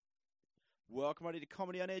Welcome everybody to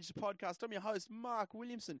Comedy on Edge, the podcast. I'm your host, Mark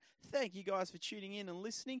Williamson. Thank you guys for tuning in and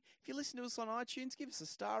listening. If you listen to us on iTunes, give us a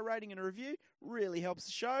star rating and a review. Really helps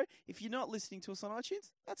the show. If you're not listening to us on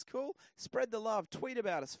iTunes, that's cool. Spread the love. Tweet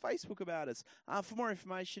about us. Facebook about us. For more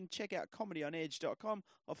information, check out comedyonedge.com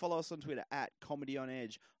or follow us on Twitter at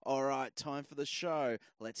comedyonedge. All right, time for the show.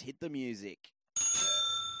 Let's hit the music.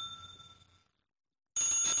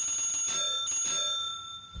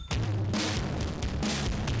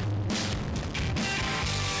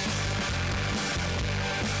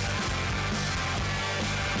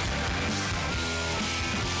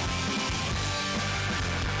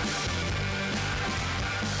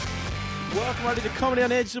 Welcome everybody to Comedy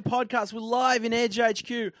on Edge, the podcast. We're live in Edge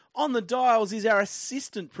HQ. On the dials is our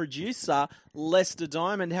assistant producer, Lester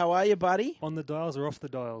Diamond. How are you, buddy? On the dials or off the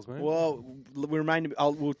dials, mate? Well, we'll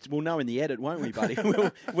know in the edit, won't we, buddy?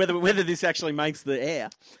 whether this actually makes the air.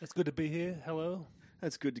 It's good to be here. Hello.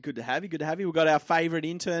 That's good to have you. Good to have you. We've got our favourite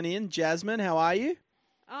intern in, Jasmine. How are you?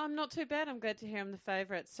 I'm not too bad. I'm glad to hear I'm the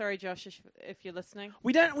favourite. Sorry, Josh, if you're listening.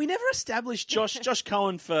 We never established Josh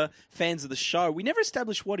Cohen for fans of the show. We never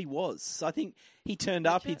established what he was. So I think he turned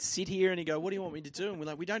up, he'd sit here and he'd go, "What do you want me to do?" And we're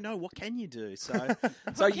like, "We don't know. What can you do?" So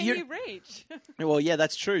what can you reach? Well, yeah,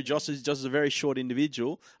 that's true. Josh is a very short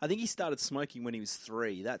individual. I think he started smoking when he was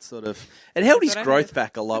 3. That sort of it held his growth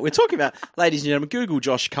back a lot. We're talking about, ladies and gentlemen, Google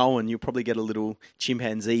Josh Cohen. You'll probably get a little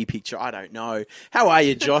chimpanzee picture. I don't know. How are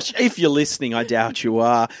you, Josh? If you're listening, I doubt you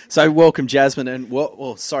are. So welcome, Jasmine. And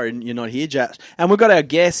sorry, you're not here, Jas. And we've got our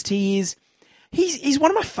guest. He's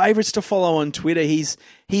one of my favourites to follow on Twitter. He's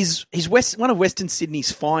one of Western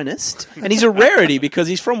Sydney's finest, and he's a rarity because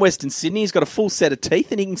he's from Western Sydney. He's got a full set of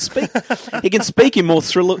teeth, and he can speak. He can speak in more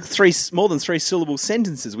than 3 syllable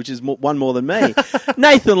sentences, which is one more than me.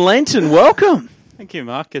 Nathan Lenton, welcome. Thank you,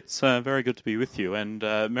 Mark. It's very good to be with you. And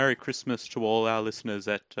Merry Christmas to all our listeners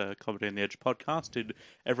at Comedy on the Edge podcast. Did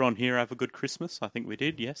everyone here have a good Christmas? I think we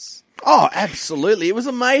did, yes. Oh, absolutely. It was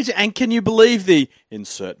a major... And can you believe the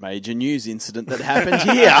insert major news incident that happened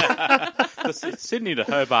here? The Sydney to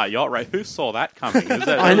Hobart yacht race. Who saw that coming?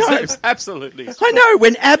 I know. It was absolutely... I know.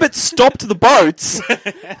 When Abbott stopped the boats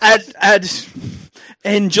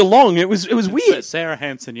in Geelong, it was weird. Sarah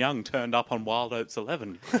Hanson-Young turned up on Wild Oats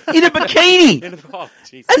 11. In a bikini! Oh,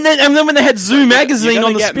 jeez. And then when they had Zoo magazine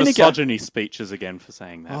on the get spinnaker. misogyny speeches again for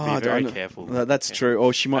saying that. Be very careful. That's true.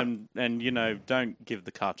 Or she might... And don't give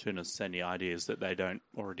the cartoonists any ideas that they don't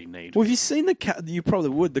already need. Well, have you seen you probably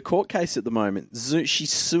would, the court case at the moment.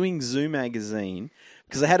 She's suing Zoo magazine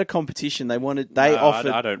because they had a competition. Offered...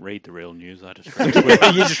 I don't read the real news. I just read Twitter.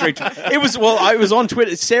 You just read... It was on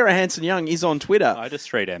Twitter. Sarah Hanson-Young is on Twitter. I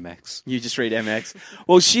just read MX. You just read MX.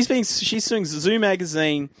 Well, she's suing Zoo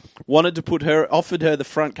magazine, offered her the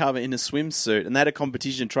front cover in a swimsuit, and they had a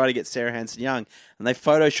competition to try to get Sarah Hanson-Young, and they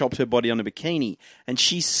photoshopped her body on a bikini, and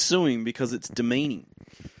she's suing because it's demeaning.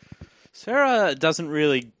 Sarah doesn't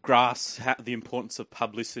really grasp the importance of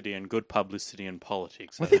publicity and good publicity in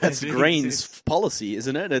politics. I think that's the Greens' policy,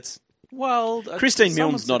 isn't it? Christine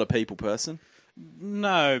Milne's not a people person.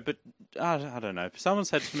 No, but I don't know. Someone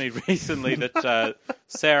said to me recently that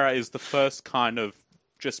Sarah is the first kind of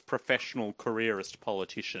just professional careerist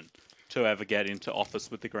politician to ever get into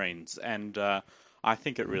office with the Greens, and I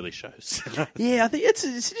think it really shows. Yeah, I think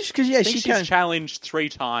it's because she's challenged 3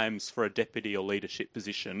 times for a deputy or leadership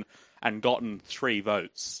position and gotten 3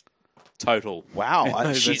 votes total.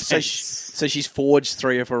 Wow! So she's forged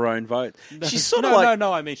 3 of her own votes. She's sort of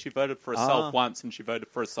no. I mean, she voted for herself once, and she voted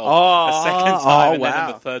for herself a second time, and then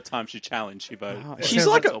on the 3rd time she challenged, she voted. She's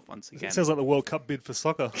like herself once again. It sounds like the World Cup bid for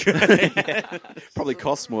soccer. Probably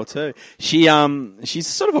costs more too. She's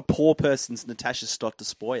sort of a poor person's Natasha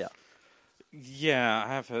Stott-Despoja. Yeah, I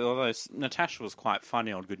have heard, although Natasha was quite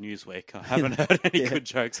funny on Good News Week. I haven't heard any good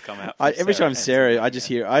jokes come out. Every time Sarah, I just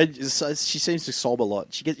hear, she seems to sob a lot.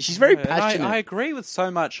 She's very passionate. I agree with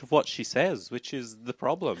so much of what she says, which is the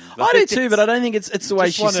problem. I do too, but I don't think it's the way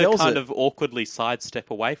she sells it. Just want to kind of awkwardly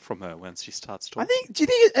sidestep away from her when she starts talking. Do you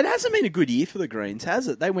think it hasn't been a good year for the Greens, has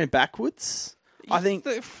it? They went backwards. I think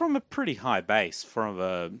from a pretty high base, from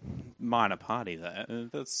a minor party there,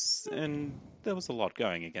 and there was a lot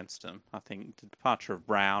going against him. I think the departure of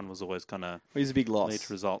Brown was always going to a big loss. Lead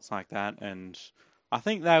to results like that, and I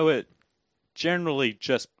think they were generally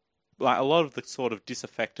just like a lot of the sort of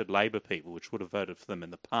disaffected Labor people, which would have voted for them in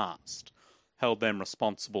the past, held them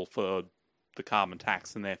responsible for the carbon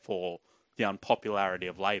tax and therefore the unpopularity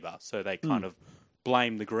of Labor. So they kind of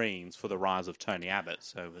blame the Greens for the rise of Tony Abbott.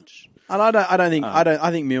 So, And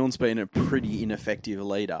I think Milne's been a pretty ineffective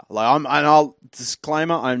leader. I'll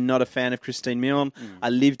disclaimer, I'm not a fan of Christine Milne. I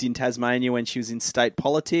lived in Tasmania when she was in state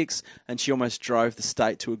politics, and she almost drove the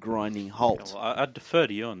state to a grinding halt. well, I defer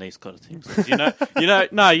to you on these kind of things. 'Cause I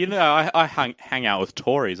hang out with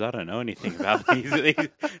Tories. I don't know anything about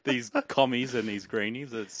these commies and these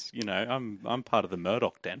greenies. It's I'm part of the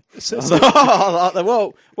Murdoch den.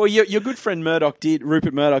 Well, your good friend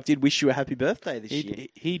Rupert Murdoch did wish you a happy birthday this year.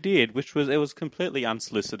 He did, it was completely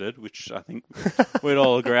unsolicited, which I think we'd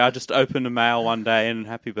all agree. I just opened a mail one day and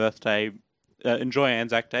happy birthday, enjoy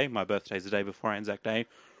Anzac Day. My birthday's the day before Anzac Day.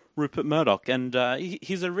 Rupert Murdoch, and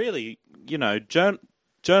he's a really,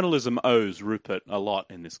 journalism owes Rupert a lot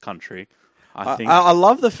in this country. I think. I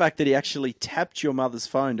love the fact that he actually tapped your mother's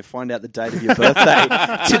phone to find out the date of your birthday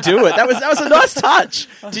to do it. That was a nice touch.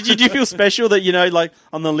 Did you feel special that like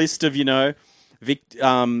on the list of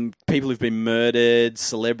people who've been murdered,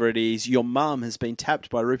 celebrities, your mum has been tapped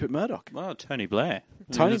by Rupert Murdoch? Well, Tony Blair.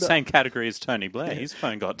 In the same category as Tony Blair. Yeah. His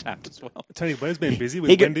phone got tapped as well. Tony Blair's been busy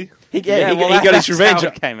with Wendy. He got his revenge. How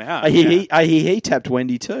it came out. He tapped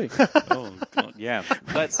Wendy too. Oh, God, yeah.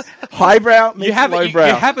 That's highbrow. You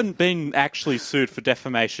haven't been actually sued for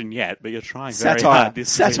defamation yet, but you're trying very hard.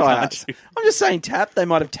 Satire. I'm just saying tap. They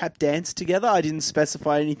might have tap danced together. I didn't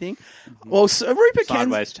specify anything. Well, so Rupert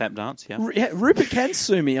sideways tap dance. Yeah. Rupert can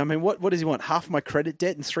sue me. I mean, what does he want? Half my credit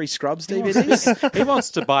debt and 3 Scrubs DVDs? He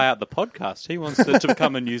wants to buy out the podcast. He wants to become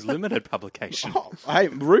a News Limited publication. Hey,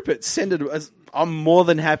 Rupert, send it. I'm more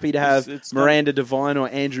than happy to have Miranda Devine or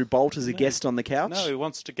Andrew Bolt as a guest on the couch. No, he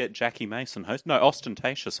wants to get Jackie Mason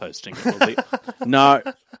ostentatious hosting. No,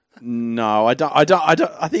 I don't.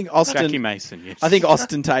 I think Jackie Mason. Yes. I think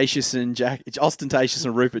ostentatious and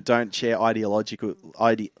Rupert don't share ideological.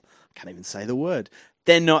 Can't even say the word.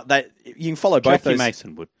 They're not. You can follow both. Jackie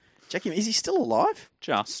Mason would. Jackie, is he still alive?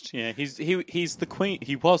 Just, yeah. He's the Queen.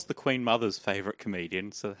 He was the Queen Mother's favourite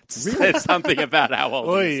comedian, so that says something about how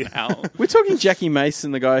old he is now. We're talking Jackie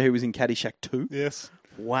Mason, the guy who was in Caddyshack 2? Yes.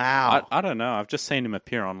 Wow. I don't know. I've just seen him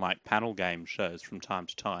appear on panel game shows from time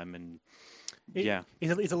to time, and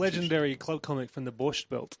he's a legendary club comic from the Borscht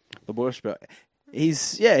Belt. The Borscht Belt.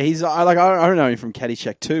 I don't know him from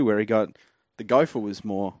Caddyshack 2, where the gopher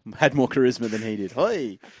had more charisma than he did.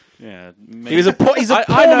 Hey. Yeah, he's a poor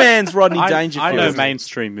man's Rodney Dangerfield. I know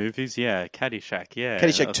mainstream movies. Yeah, Caddyshack. Yeah,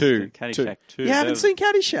 Caddyshack 2. Caddyshack 2. You haven't seen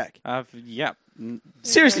Caddyshack? Yeah.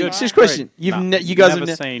 Seriously, serious question. You guys have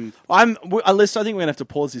never seen. I think we're gonna have to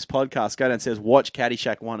pause this podcast. Go downstairs, watch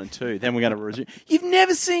Caddyshack 1 and 2. Then we're gonna resume. You've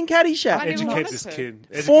never seen Caddyshack. Educate this kid.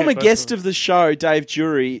 Former guest of the show, Dave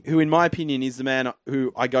Jury, who in my opinion is the man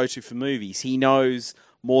who I go to for movies. He knows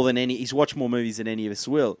more than he's watched more movies than any of us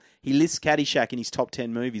will. He lists Caddyshack in his top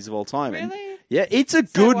 10 movies of all time. Really? And yeah, it's a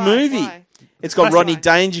good movie. Why? It's got Rodney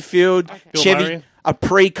Dangerfield, Chevy, a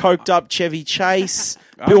pre-coked up Chevy Chase,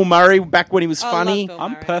 Bill Murray back when he was funny.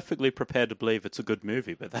 I'm perfectly prepared to believe it's a good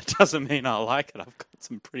movie, but that doesn't mean I like it. I've got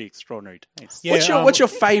some pretty extraordinary taste. Yeah, what's your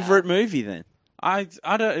favourite movie then? I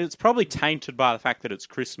don't. It's probably tainted by the fact that it's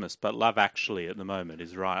Christmas, but Love Actually at the moment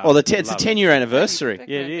is right. Well, it's a 10-year anniversary.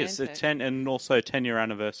 Yeah, it is. And also a 10-year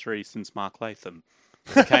anniversary since Mark Latham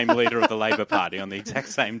became leader of the Labour Party on the exact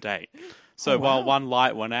same date. So while one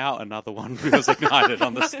light went out, another one was ignited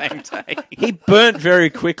on the same day. He burnt very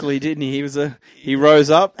quickly, didn't he? He rose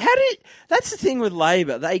up. That's the thing with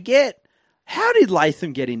Labour. How did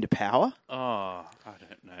Latham get into power? Oh, I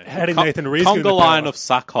don't know. How did Nathan Rees Conga line of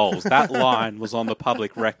suckholes. That line was on the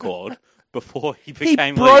public record before he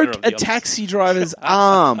became leader. He broke a taxi driver's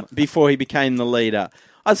arm before he became the leader.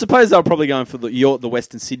 I suppose they were probably going for the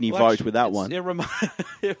Western Sydney vote with that one.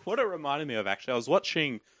 What it reminded me of, actually, I was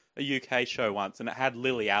watching a UK show once, and it had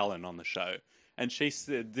Lily Allen on the show. And she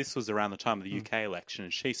said, this was around the time of the UK election,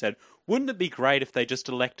 and she said, wouldn't it be great if they just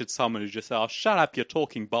elected someone who just said, oh, shut up, you're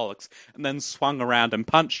talking bollocks, and then swung around and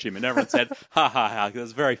punched him, and everyone said, ha, ha, ha, it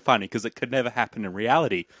was very funny, because it could never happen in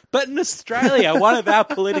reality. But in Australia, one of our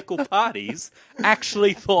political parties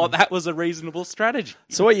actually thought that was a reasonable strategy.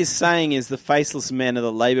 So what you're saying is the faceless man of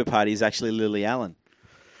the Labour Party is actually Lily Allen.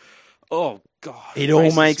 Oh, God. It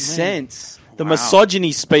all makes sense. The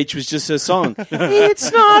misogyny speech was just her song.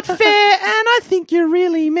 It's not fair, and I think you're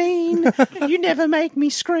really mean. You never make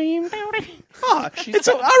me scream. I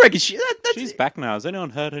reckon she's back now. Has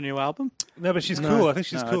anyone heard her new album? No, but she's cool. I think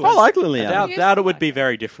she's cool. I like Lily Allen. I doubt it would be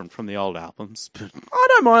very different from the old albums. But I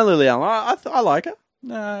don't mind Lily Allen. I like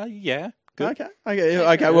her. Yeah. Good.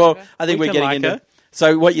 Okay. Well, I think we're getting into her.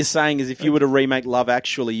 So what you're saying is if you were to remake Love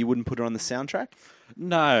Actually, you wouldn't put her on the soundtrack?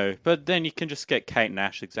 No, but then you can just get Kate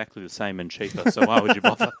Nash exactly the same and cheaper, so why would you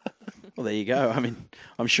bother? Well, there you go. I mean,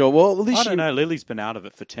 I'm sure. Well, this I year don't know. Lily's been out of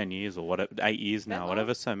it for 10 years or whatever, 8 years now, That whatever.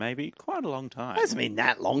 long? So maybe quite a long time. hasn't been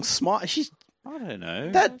that long. Smart. She's I don't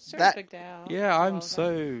know. that. Sarah Big Dow. yeah, I'm Older. so.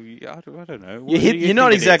 I don't know. What You're do hip. you You're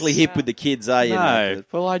not think it exactly is? hip with the kids, are you? No. Nathan?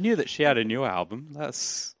 Well, I knew that she had a new album.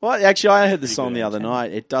 That's. Well, actually, I heard the Pretty song good the other antenna.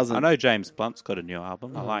 night. It doesn't. I know James Blunt's got a new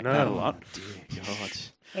album. I like that a no. lot. Dear God.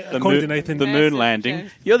 According to Nathan, the moon Massive landing.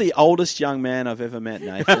 James. You're the oldest young man I've ever met,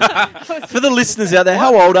 Nathan. For the listeners out there,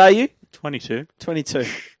 how old are you? 22. 22.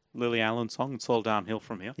 Lily Allen song. It's all downhill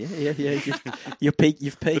from here. Yeah. You've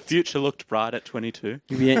The peaked. future looked bright at 22.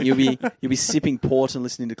 You'll be sipping port and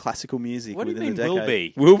listening to classical music. What do you within mean a will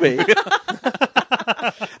decade. be? Will be.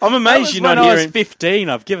 I'm amazed you're when not I was hearing. 15.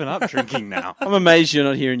 I've given up drinking now. I'm amazed you're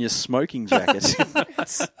not hearing your smoking jacket.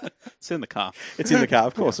 It's in the car. It's in the car,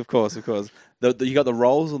 of course. You got the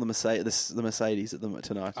Rolls or the Mercedes at the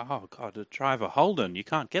tonight. Oh, God, a driver Holden. You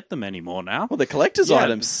can't get them anymore now. Well, they're collector's Yeah,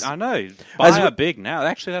 items. I know. As Buy we- are big now.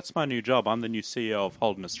 Actually, that's my new job. I'm the new CEO of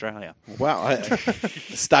Holden Australia. Wow.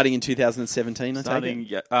 Starting in 2017, I take Starting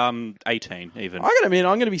it. 18 even. I gotta admit,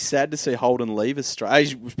 I'm going to be sad to see Holden leave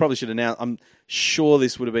Australia. I probably should announce. I'm sure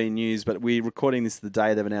this would have been news, but we're recording this the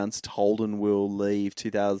day they've announced Holden will leave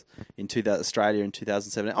Australia in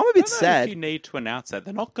 2017. I'm a bit I don't know sad. if you need to announce that.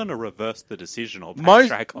 They're not going to reverse the decision or Most,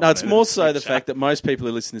 backtrack on no, it's it. more so the Which, fact that most people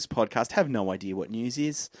who listen to this podcast have no idea what news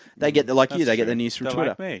is. They get like you, that's they get true. the news from They're Twitter.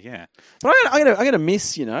 like me, yeah. But I'm gonna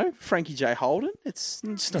miss, Frankie J. Holden. It's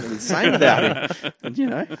just not going to be the same without him.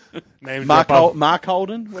 And, name Mark drop. Mark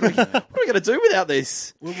Holden. What are we going to do without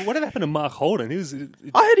this? What happened to Mark Holden? He was.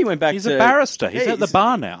 I heard he went back He's to... a barrister. He's Yeah, at the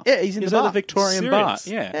bar now. Yeah, he's in the at bar. the Victorian bar.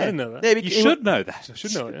 Serious? Yeah. I didn't know that. Yeah, You should know that. I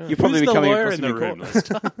should know it. Yeah. You're probably Who's the becoming lawyer a in the Supreme room? Court.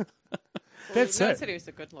 List? That's Matt it. said he was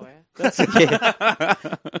a good lawyer. Yeah.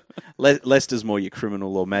 Leicester's more your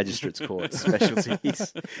criminal law magistrates court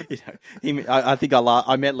specialties. I think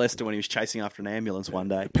I met Lester when he was chasing after an ambulance one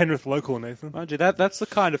day. Penrith local, Nathan. Mind you,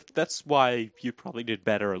 that's why you probably did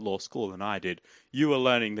better at law school than I did. You were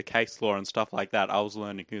learning the case law and stuff like that. I was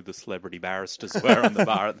learning who the celebrity barristers were on the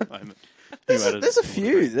bar at the moment. There's a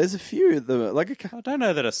few. There's a few of them. I don't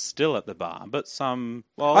know that are still at the bar, but some.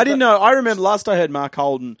 Well, I didn't know. I remember last I heard Mark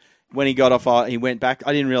Holden when he got off. He went back.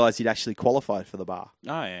 I didn't realise he'd actually qualified for the bar.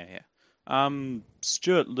 Oh yeah.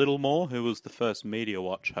 Stuart Littlemore, who was the first Media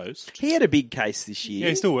Watch host. He had a big case this year. Yeah,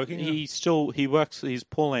 he's still working. yeah. He works. He's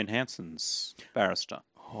Pauline Hanson's barrister.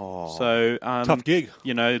 Oh, So Tough gig.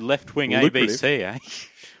 left wing Lucrative. ABC. Eh?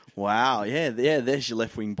 wow. Yeah. There's your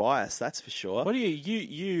left wing bias. That's for sure. What do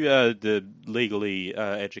you the legally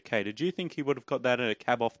educated? Do you think he would have got that at a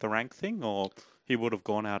cab off the rank thing, or he would have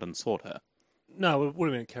gone out and sought her? No, it would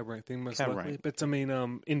have been a cab rank thing, most Cab likely. rank. But I mean,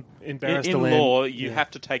 in In barrister land, law, you yeah. have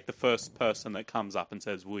to take the first person that comes up and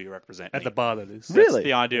says, "Will you represent at me?" the bar. That is. Really? That's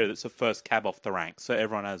the idea. That's the first cab off the rank, so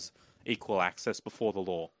everyone has equal access before the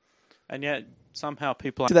law. And yet somehow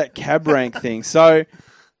people To that cab rank thing. So,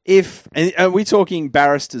 are we talking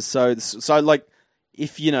barristers? So like,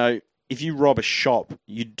 if you rob a shop,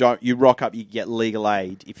 you rock up, you get legal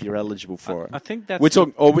aid if you're eligible for it. I think that's We're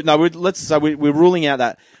talking. We're ruling out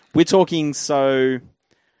that we're talking. So,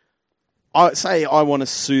 I want to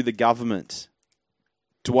sue the government.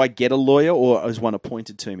 Do I get a lawyer, or is one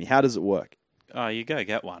appointed to me? How does it work? Oh, you go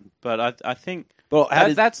get one. But I think Well,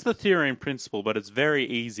 that's the theory in principle, but it's very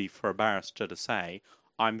easy for a barrister to say,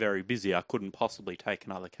 I'm very busy, I couldn't possibly take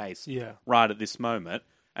another case Yeah. right at this moment.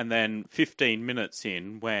 And then 15 minutes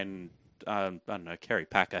in, when, I don't know, Kerry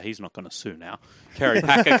Packer, he's not going to sue now. Kerry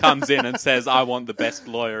Packer comes in and says, I want the best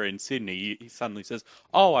lawyer in Sydney. He suddenly says,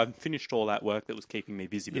 oh, I've finished all that work that was keeping me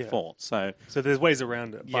busy Yeah. before. So, So there's ways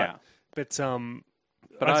around it. yeah. But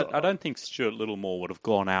I don't think Stuart Littlemore would have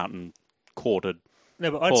gone out and courted.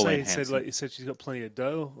 no, but I'd Pauline say he said Hanson. like you said she's got plenty of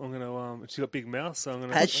dough. I'm gonna she's got big mouth, so I'm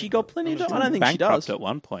gonna. Has she got plenty of dough? I don't think she Bankrupt does. at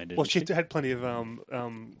one point, didn't Well, she she? had plenty of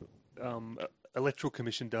electoral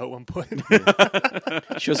commission dough at one point.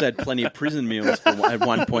 She also had plenty of prison meals at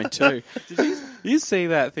one point too. You see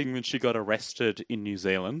that thing when she got arrested in New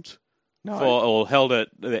Zealand? No. Or held at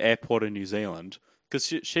the airport in New Zealand?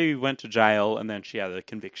 Because she went to jail and then she had a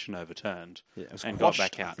conviction overturned Yeah, it was and quashed,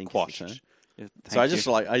 got back I out. think is the Quashed. term. Yeah, So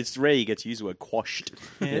thank you. it's rare you get to use the word quashed.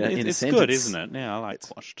 Yeah, in a it's sentence. good, isn't it? Yeah, I like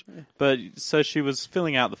quashed. But so she was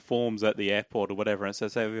filling out the forms at the airport or whatever, and it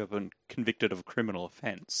says, have you been convicted of a criminal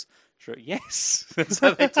offence? She wrote, yes.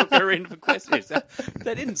 So they took her in for questions.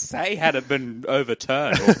 They didn't say had it been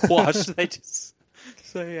overturned or quashed. They just...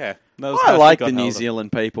 So, yeah. That was I how she like got the New held up.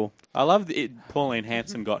 Zealand people. I love that Pauline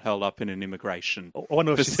Hanson got held up in an immigration I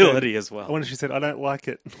wonder if facility she said, as well. I wonder if she said, "I don't like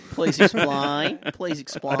it. Please explain. Please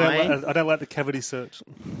explain. I don't like the cavity search."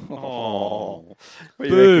 Oh, What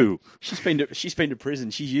do you reckon? boo! She's been to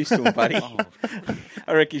prison. She's used to it, buddy.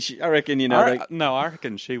 I reckon. You know. I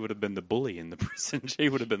reckon she would have been the bully in the prison. She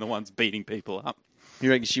would have been the ones beating people up. You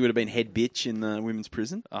reckon she would have been head bitch in the women's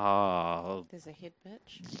prison? Oh, There's a head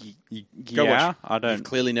bitch. You go yeah, watch. I don't You've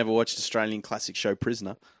clearly never watched Australian classic show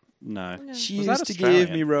Prisoner. know. She Was that used to Australian?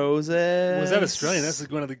 give me roses. Was that Australian? That's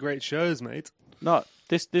one of the great shows, mate. Not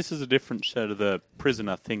this. This is a different show to the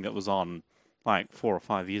Prisoner thing that was on like 4 or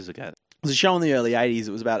 5 years ago. It was a show in the early 80s.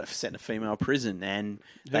 It was about set in a female prison, and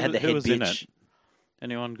they had the Who head was bitch. in it?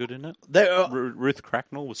 Anyone good in it? They, Ruth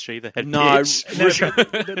Cracknell, was she the head No, bitch?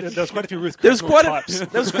 There was quite a few Ruth there was Cracknell quite types. a.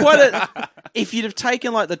 There was quite a. If you'd have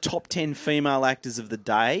taken like the top 10 female actors of the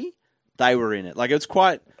day, they were in it. Like it was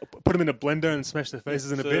quite. Put them in a blender and smash their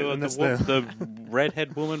faces in a bit, and that's the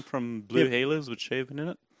redhead woman from Blue Heelers, would she have been in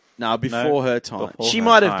it? No, before her time. before She her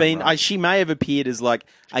might have time, been. right. She may have appeared as like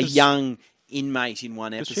a young inmate in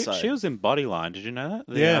one She, episode. she was in Bodyline. Did you know that?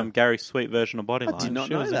 The, Yeah. Gary Sweet version of Bodyline. did not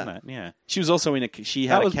she know was that. in that. Yeah. She was also in a. She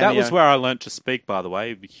had That was a cameo. that was where I learnt to speak. By the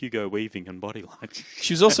way, Hugo Weaving and Bodyline.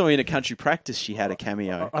 She was also in a Country Practice. She had a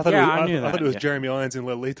cameo. I thought, Yeah, I I knew thought that, it was yeah. Jeremy Irons in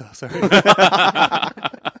Lolita. Sorry.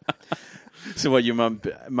 So what? Your mum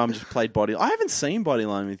just played Bodyline. I haven't seen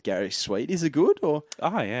Bodyline with Gary Sweet. Is it good or?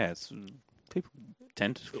 Oh yeah, it's, people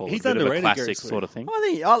tend to call He's it a bit of a underrated, Gary classic Sweet. sort of thing. I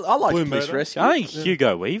think I like Blue Police Murder. Rescue. I think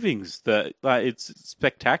Hugo Weaving's it's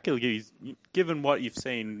spectacular. Given what you've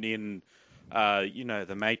seen in,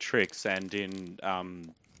 The Matrix and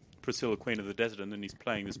in Priscilla, Queen of the Desert, and then he's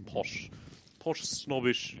playing this posh,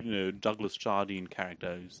 snobbish, Douglas Jardine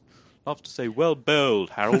character who's love to say, "Well bowled,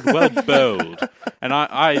 Harold, well bowled." And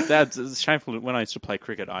that's shameful. When I used to play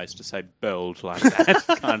cricket, I used to say "bowled" like that,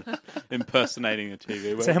 kind of impersonating the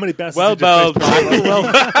TV. So how many bastards Well did your bowled, face Michael.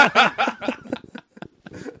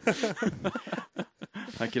 Well,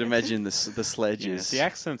 I can imagine the sledges. the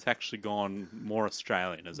accent's actually gone more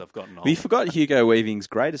Australian as I've gotten older. We forgot Hugo Weaving's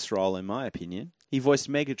greatest role, in my opinion. He voiced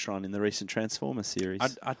Megatron in the recent Transformers series.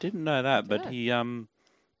 I didn't know that, but Yeah.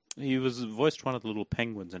 he was voiced one of the little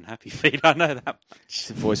penguins in Happy Feet. I know that much. He's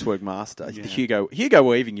a voice work master. Yeah. Hugo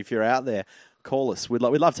Weaving, if you're out there, call us. We'd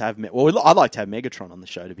love to have. I'd like to have Megatron on the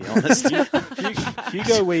show, to be honest.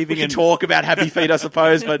 Hugo Weaving We can and talk about Happy Feet, I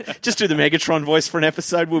suppose, but just do the Megatron voice for an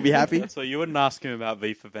episode. We'll be happy. So you wouldn't ask him about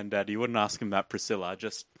V for Vendetta. You wouldn't ask him about Priscilla.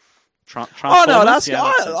 Just Oh no, Transformers? Yeah, that's it.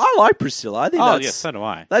 I like Priscilla. I think Oh that's yeah, so do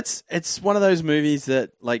I. it's one of those movies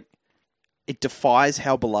that like it defies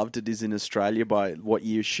how beloved it is in Australia by what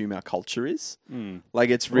you assume our culture is. Like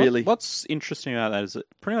it's really What's interesting about that is that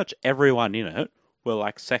pretty much everyone in it were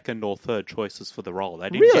like second or third choices for the role. They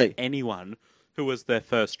didn't Really? get anyone who was their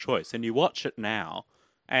first choice. And you watch it now,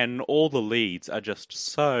 and all the leads are just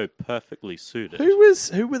so perfectly suited.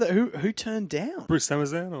 who turned down? Bruce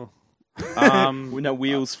Summersdown or We know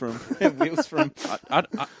Wheels from Wheels from I'm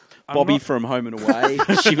Bobby not- from Home and Away.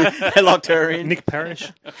 They locked her in. Nick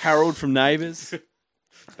Parrish? Harold from Neighbours.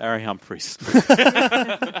 Barry Humphries.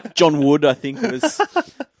 John Wood, I think, was.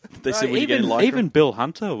 They said, "Would you get like even Bill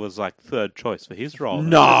Hunter was like third choice for his role.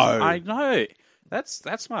 No. I know.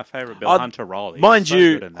 That's my favourite Bill Hunter role. He Mind was so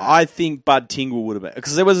you, good in that. I think Bud Tingle would have been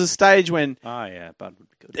because there was a stage when Oh yeah, Bud would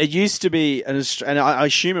be good. it used to be and I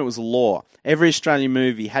assume it was law. Every Australian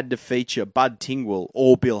movie had to feature Bud Tingwell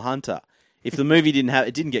or Bill Hunter. If the movie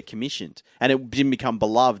didn't get commissioned and it didn't become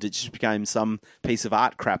beloved, it just became some piece of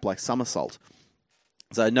art crap like Somersault.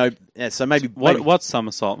 So maybe What's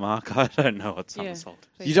Somersault, Mark? I don't know what Yeah. Somersault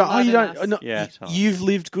is. you don't. Oh, you don't. No, Yeah, tell us. you've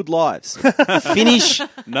lived good lives. Finish.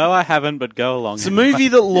 No, I haven't, but go along. It's a movie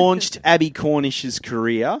that launched Abby Cornish's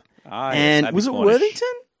career, Ah, yes, and Abby was it Cornish.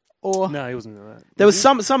 Worthington or No, he wasn't in that. there was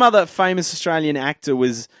some other famous Australian actor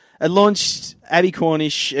was. It launched Abby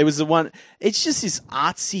Cornish. It was the one. It's just this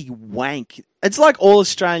artsy wank. It's like all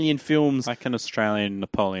Australian films. Like an Australian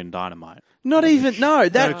Napoleon Dynamite. Not even no.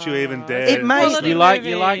 That Don't you even dare. It made- Quality You like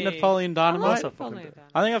movie. Napoleon Dynamite? I like Napoleon Dynamite.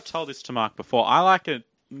 I think I've told this to Mark before. I like a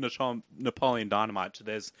Napoleon Dynamite.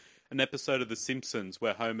 There's an episode of The Simpsons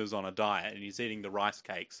where Homer's on a diet and he's eating the rice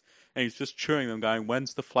cakes and he's just chewing them going,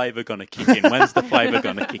 when's the flavour going to kick in? When's the flavour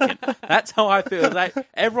going to kick in? That's how I feel.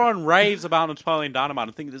 Everyone raves about Napoleon Dynamite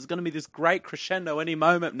and think there's going to be this great crescendo any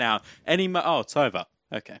moment now. Oh, it's over.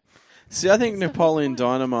 Okay. See, I think Napoleon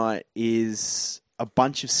Dynamite is a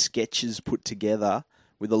bunch of sketches put together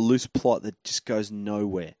with a loose plot that just goes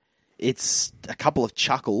nowhere. It's a couple of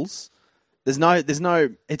chuckles. There's no.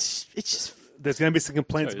 It's just There's going to be some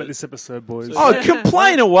complaints Sorry, about this episode, boys. Oh,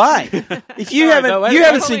 complain away! If you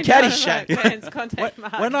haven't seen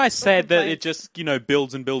Caddyshack, When I said that it just,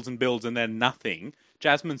 builds and builds and builds and then nothing,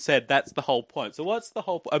 Jasmine said that's the whole point. So what's the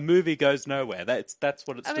whole point? A movie goes nowhere. That's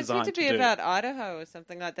what it's designed to do. It's meant to be about Idaho or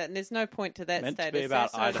something like that, and there's no point to that Meant status. to be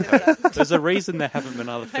about there, so Idaho. There's a reason there haven't been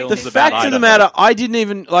other films the about fact Idaho. of the matter, I didn't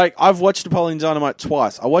even I've watched Napoleon Dynamite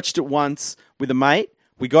twice. I watched it once with a mate.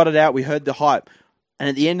 We got it out. We heard the hype. And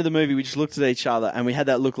at the end of the movie, we just looked at each other and we had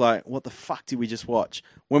that look like, what the fuck did we just watch?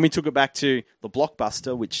 When we took it back to the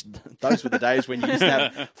Blockbuster, which those were the days when you used to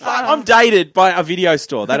have... Fuck, I'm dated by a video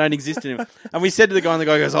store. They don't exist anymore. And we said to the guy, and the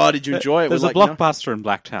guy goes, oh, did you enjoy it? There's We're a like, Blockbuster in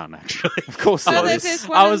Blacktown, actually. Of course there is.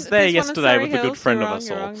 I was there yesterday with a good friend of us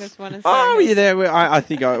all. Oh, you're there. I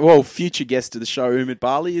think, future guest of the show, Umid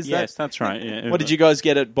Bali, is that? Yes, that's right. Yeah. What did you guys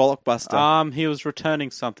get at Blockbuster? He was returning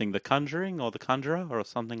something, The Conjuring or The Conjurer or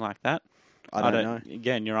something like that. I don't know.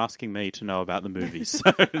 Again, you're asking me to know about the movies.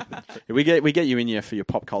 We get you in here for your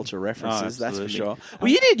pop culture references, that's for absolutely. sure.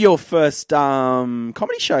 Well, you did your first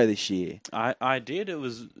comedy show this year. I did. It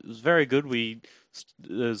was very good. It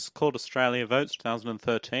was called Australia Votes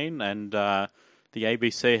 2013, and the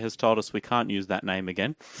ABC has told us we can't use that name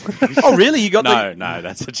again. Oh, really? You got No,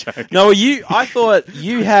 that's a joke. No, I thought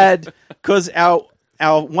you had, because our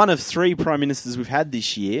one of 3 prime ministers we've had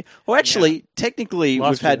this year. Well, actually, technically,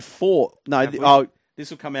 we've had 4. No, this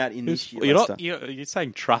will come out in this year. You're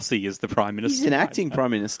saying Trussy is the prime minister. He's an acting prime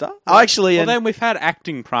minister. Oh, actually, well, then we've had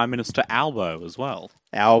acting prime minister Albo as well.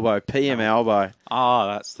 PM Albo. Oh,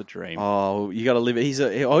 that's the dream. Oh, you got to live it. He's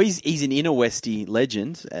an inner Westie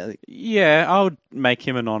legend. Yeah, I would make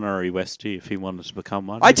him an honorary Westie if he wanted to become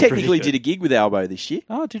one. I technically did a gig with Albo this year.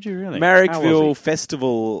 Oh, did you really? Marrickville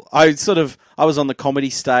Festival. I was on the comedy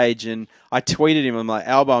stage and I tweeted him. I'm like,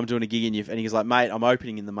 Albo, I'm doing a gig and he was like, mate, I'm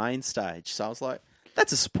opening in the main stage. So I was like,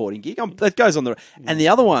 that's a supporting gig. That goes on the. And the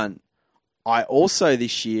other one, I also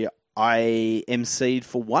this year I emceed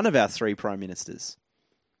for one of our 3 prime ministers.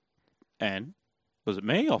 And was it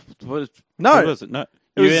me or No, who was it? No,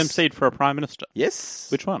 you emceed for a prime minister. Yes,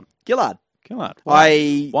 Which one? Gillard.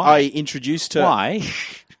 Why? I introduced her. Why?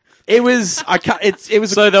 It was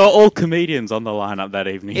So there were all comedians on the lineup that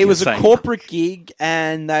evening. It was a corporate gig,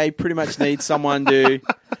 and they pretty much need someone to.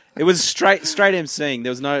 It was straight emceeing.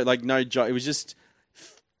 There was no joke. It was just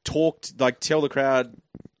talked, tell the crowd,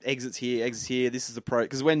 exits here. This is the pro.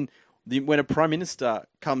 Because when a prime minister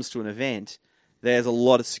comes to an event, there's a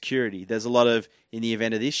lot of security. There's a lot of, in the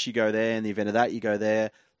event of this, you go there. In the event of that, you go there.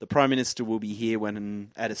 The Prime Minister will be here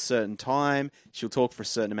at a certain time. She'll talk for a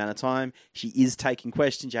certain amount of time. She is taking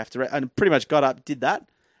questions. You have to... and pretty much got up, did that,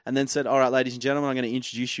 and then said, all right, ladies and gentlemen, I'm going to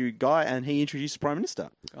introduce you, Guy, and he introduced the Prime Minister.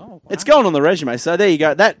 Oh, wow. It's going on the resume. So there you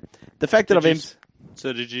go. The fact that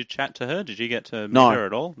So did you chat to her? Did you get to meet her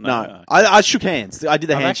at all? No. I shook hands. I did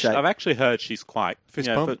the handshake. I've actually heard she's quite... Fist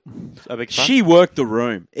bump. A big fun. She worked the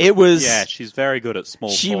room. It was... Yeah, she's very good at small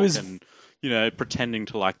talk and... pretending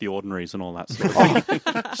to like the ordinaries and all that sort of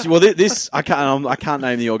thing. Well, this I can't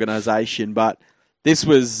name the organisation, but this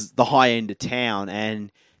was the high end of town,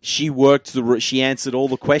 and she worked she answered all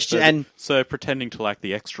the questions, so pretending to like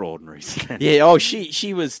the extraordinaries. Then. Yeah. Oh,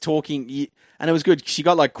 she was talking, and it was good. She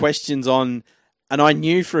got questions on, and I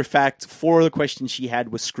knew for a fact 4 of the questions she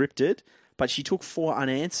had were scripted, but she took 4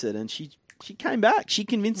 unanswered, and she came back. She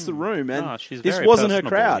convinced the room, and this wasn't her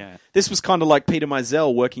crowd. Yeah. This was kind of like Peter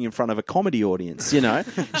Meisel working in front of a comedy audience. She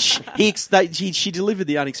delivered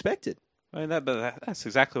the unexpected. I mean, that's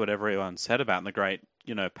exactly what everyone said about the great,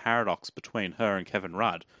 paradox between her and Kevin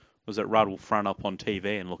Rudd was that Rudd will front up on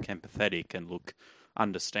TV and look empathetic and look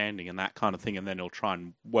understanding and that kind of thing, and then he'll try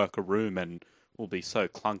and work a room and will be so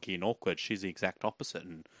clunky and awkward. She's the exact opposite.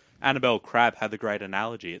 And Annabelle Crabb had the great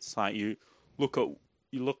analogy. It's like you look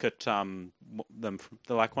at them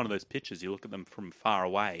they're like one of those pictures. You look at them from far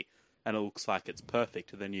away, and it looks like it's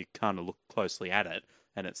perfect. And then you kind of look closely at it,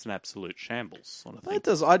 and it's an absolute shambles sort of thing. It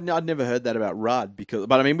does. I'd never heard that about Rudd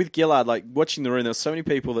but I mean, with Gillard, watching the room, there were so many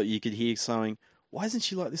people that you could hear saying, "Why isn't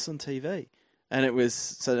she like this on TV?" And it was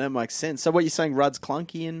so that makes sense. So what you're saying, Rudd's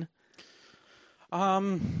clunky and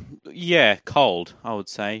yeah, cold. I would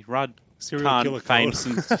say Rudd. He can't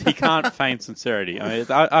feign sincerity. I mean,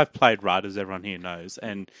 I've played Rudd, as everyone here knows,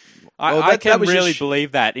 and I can really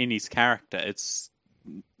believe that in his character. It's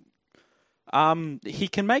he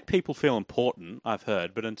can make people feel important, I've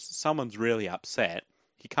heard, but if someone's really upset,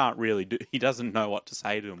 he can't really do. He doesn't know what to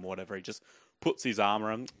say to them, or whatever. He just puts his arm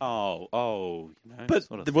around. But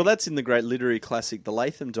sort of that's in the great literary classic, The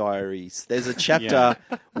Latham Diaries. There's a chapter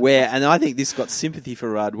where, and I think this got sympathy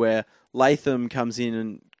for Rudd, where Latham comes in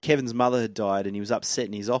and Kevin's mother had died and he was upset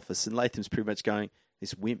in his office, and Latham's pretty much going,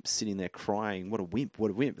 this wimp sitting there crying. What a wimp!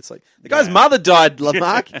 What a wimp! It's like the guy's mother died,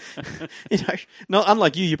 Lamarck. Not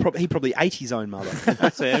unlike you. He probably ate his own mother.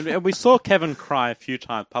 That's it. And we saw Kevin cry a few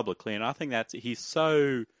times publicly, and I think he's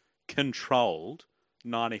so controlled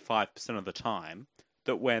 95% of the time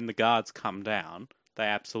that when the guards come down, they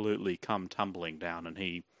absolutely come tumbling down, and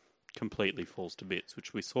he completely falls to bits,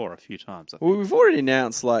 which we saw a few times. Well, we've already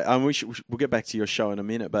announced, we'll get back to your show in a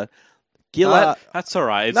minute, but Gillard... that's all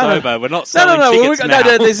right. It's over. We're not selling tickets now.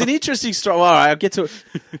 No, there's an interesting story. All right, I'll get to it.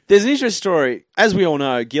 There's an interesting story. As we all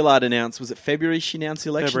know, Gillard announced, was it February she announced the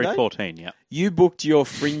election February date? 14, yeah. You booked your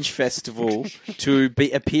Fringe Festival to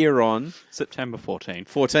appear on... September 14th.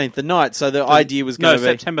 14th, the night. So the idea was going to be...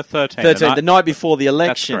 September 13th. 13th, the night before the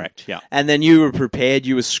election. That's correct, yeah. And then you were prepared,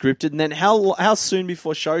 you were scripted, and then how soon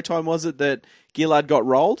before showtime was it that Gillard got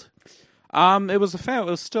rolled? It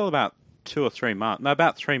was still about 2 or 3 months. No,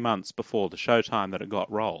 about 3 months before the showtime that it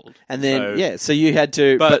got rolled. And then, so you had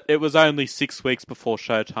to... But it was only 6 weeks before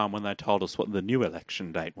showtime when they told us what the new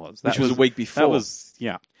election date was. Which was a week before. That was,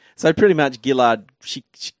 yeah. So pretty much Gillard,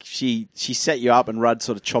 she set you up and Rudd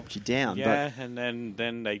sort of chopped you down. Yeah, and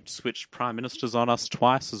then they switched prime ministers on us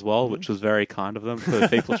twice as well, which was very kind of them for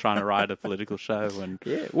people trying to write a political show. And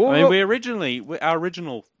yeah, our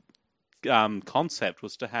original concept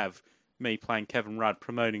was to have me playing Kevin Rudd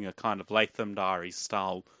promoting a kind of Latham Diaries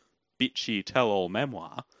style bitchy tell-all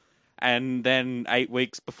memoir. And then 8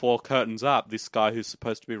 weeks before curtains up, this guy who's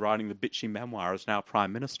supposed to be writing the bitchy memoir is now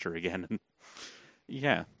prime minister again. And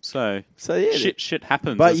yeah, so yeah, shit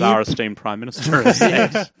happens, but our esteemed prime minister has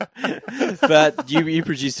said. But you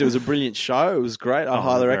produced it. It was a brilliant show. It was great. I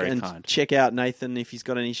highly recommend. Kind. Check out Nathan if he's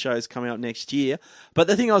got any shows coming out next year. But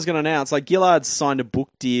the thing I was going to announce, Gillard signed a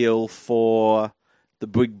book deal for the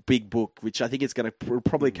big book, which I think it's going to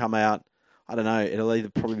probably come out. I don't know. It'll either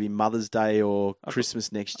probably be Mother's Day or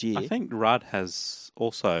Christmas next year. I think Rudd has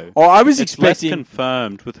also. Oh, I was it's expecting less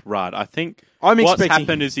confirmed with Rudd. I think what's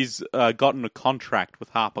happened is he's gotten a contract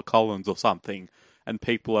with HarperCollins or something, and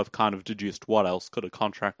people have kind of deduced what else could a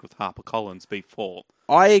contract with HarperCollins be for.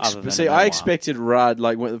 I expected Rudd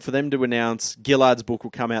for them to announce Gillard's book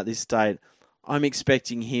will come out this date. I'm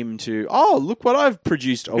expecting him to, look what I've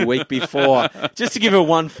produced a week before, just to give her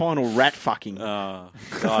one final rat fucking. Oh,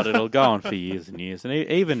 God, it'll go on for years and years. And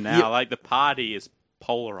even now, the party is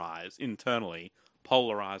internally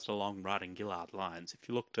polarised along Rudd and Gillard lines. If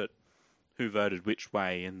you looked at who voted which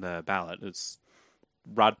way in the ballot, it's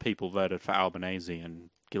Rudd people voted for Albanese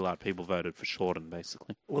and Gillard people voted for Shorten,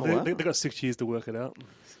 basically. Well, they've got 6 years to work it out.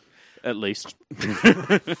 At least. You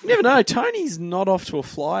never know. Tony's not off to a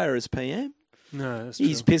flyer as PM. No, that's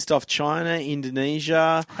He's true. pissed off China,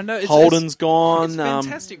 Indonesia. I know, Holden's gone. It's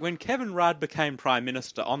fantastic. When Kevin Rudd became Prime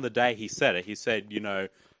Minister, on the day he said it, he said,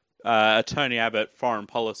 Tony Abbott foreign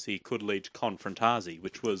policy could lead to confrontasi,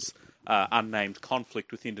 which was unnamed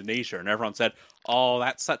conflict with Indonesia. And everyone said, oh,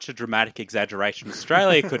 that's such a dramatic exaggeration.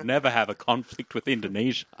 Australia could never have a conflict with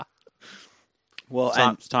Indonesia. Well,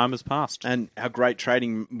 time has passed. And our great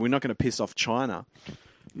trading, we're not going to piss off China.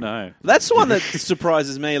 No. That's the one that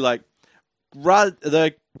surprises me. Rudd,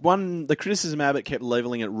 the criticism Abbott kept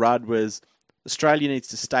levelling at Rudd was Australia needs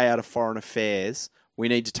to stay out of foreign affairs. We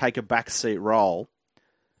need to take a backseat role.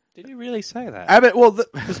 Did he really say that? Abbott,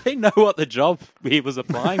 does he know what the job he was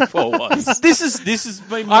applying for was? This is.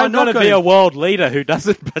 I'm going to be a world leader who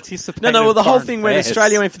doesn't participate. No. Well, the whole thing affairs. when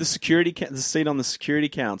Australia went for the seat on the Security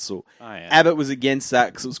Council, Abbott was against that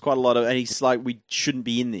because it was quite a lot of, and he's like, we shouldn't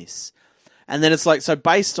be in this. And then it's so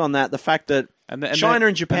based on that, the fact that China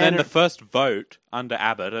and Japan... And then the first vote under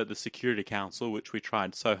Abbott at the Security Council, which we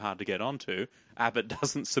tried so hard to get onto, Abbott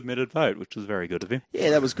doesn't submit a vote, which was very good of him. Yeah,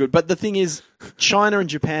 that was good. But the thing is, China and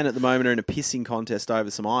Japan at the moment are in a pissing contest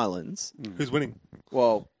over some islands. Who's winning?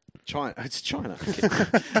 Well, China. It's China.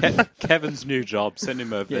 Kevin's new job, send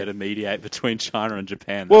him over there to mediate between China and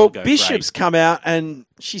Japan. Well, Bishop's come out and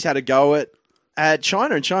she's had a go at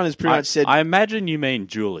China, and China's pretty much said... I imagine you mean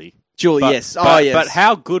Julie. Yes. Yes. But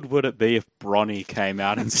how good would it be if Bronny came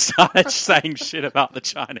out and started saying shit about the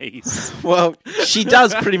Chinese? Well, she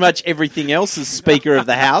does pretty much everything else as Speaker of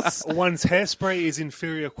the House. One's hairspray is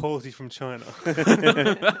inferior quality from China.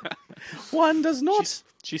 One does not.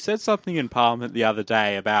 She said something in Parliament the other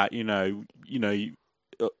day about,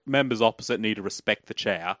 members opposite need to respect the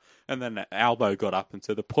chair. And then Albo got up and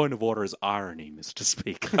said, the point of order is irony, Mr.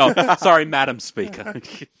 Speaker. Oh, sorry, Madam Speaker.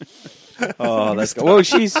 Oh, that's good. Well,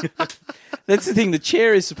 that's the thing. The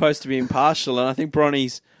chair is supposed to be impartial, and I think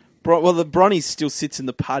Bronny still sits in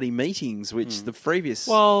the party meetings, which the previous...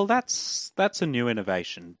 Well, that's a new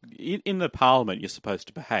innovation. In the Parliament, you're supposed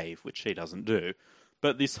to behave, which she doesn't do.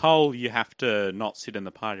 But this whole you have to not sit in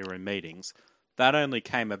the party room meetings, that only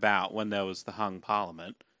came about when there was the hung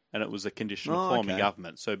parliament, and it was a condition of forming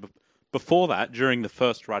government. So before that, during the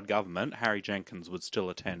first Rudd government, Harry Jenkins would still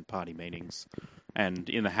attend party meetings, and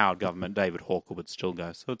in the Howard government, David Hawker would still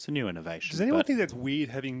go. So it's a new innovation. Does anyone think that's weird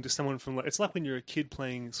having just someone from... It's like when you're a kid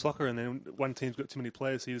playing soccer and then one team's got too many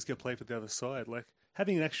players, so you just go play for the other side. Like,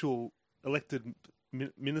 having an actual elected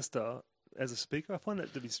minister as a speaker, I find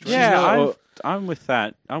that to be strange. Yeah, I'm with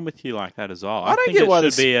that. I'm with you like that as well. I think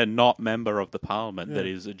it should be a not member of the parliament that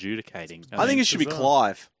is adjudicating. I think it should be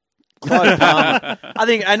Clive. Clive Palmer. I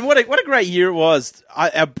think, and what a great year it was.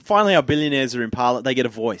 Finally, our billionaires are in parliament. They get a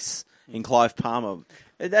voice in Clive Palmer.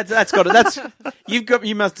 That's got it.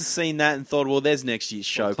 You must have seen that and thought, well, there's next year's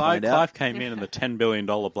show. Clive came in and the $10 billion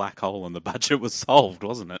black hole in the budget was solved,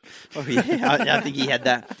 wasn't it? Oh yeah, I think he had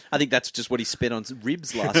that. I think that's just what he spent on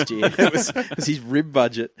ribs last year. It was his rib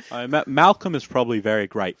budget. Malcolm is probably very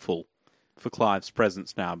grateful for Clive's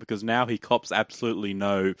presence now, because now he cops absolutely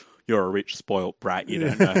no, you're a rich spoilt brat, you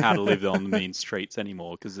don't know how to live on the mean streets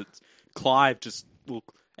anymore, because Clive just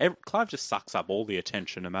sucks up all the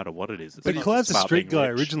attention, no matter what it is. But Clive's a street guy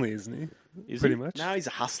originally, isn't he? Pretty much. No, he's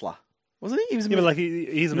a hustler, wasn't he? He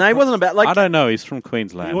wasn't about like. I don't know. He's from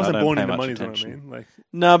Queensland. He wasn't born into money.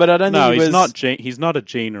 No, but I don't think he was. He's not a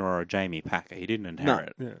Gina or a Jamie Packer. He didn't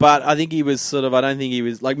inherit. No, but I think he was sort of. I don't think he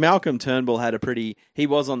was like Malcolm Turnbull had a pretty. He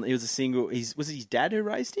was a single. Was it his dad who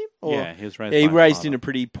raised him? Yeah, he was raised. He raised in a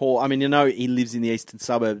pretty poor. I mean, he lives in the eastern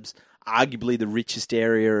suburbs. Arguably the richest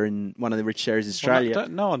area in one of the richest areas in Australia. Well,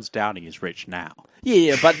 no one's doubting he's rich now.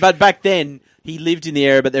 Yeah, but back then he lived in the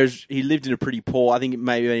area, but he lived in a pretty poor. I think it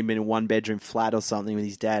may have been a 1-bedroom flat or something with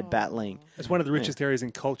his dad battling. It's one of the richest areas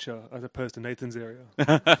in culture, as opposed to Nathan's area,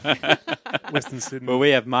 Western Sydney. Well, we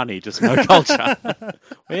have money, just no culture.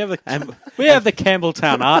 we have the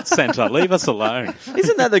Campbelltown Arts Centre. Leave us alone.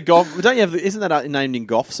 Isn't that the Gough? Isn't that named in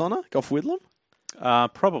Gough's honour? Gough Whitlam?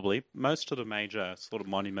 Probably. Most of the major sort of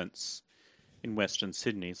monuments in Western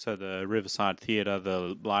Sydney, so the Riverside Theatre,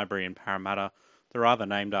 the library in Parramatta, they're either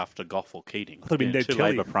named after Gough or Keating, two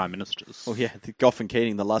Labor Prime Ministers. Well, yeah, Gough and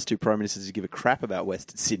Keating, the last two Prime Ministers who give a crap about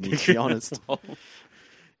Western Sydney, to be honest.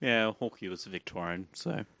 Yeah, Hawkeye was a Victorian,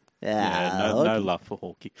 so... no love for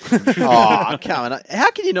Hawkeye. Oh, come on.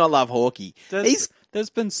 How can you not love Hawkeye? There's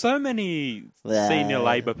been so many senior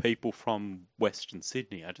Labor people from Western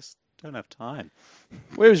Sydney, I just don't have time.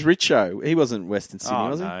 Where was Richo? He wasn't Western Sydney,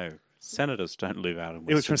 was he? No. Senators don't live out in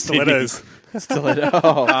Western Sydney. It was from Stilettos.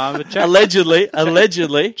 Stiletto.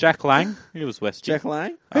 Allegedly. Jack Lang, he was Western. Jack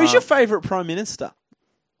Lang. Who's your favourite Prime Minister?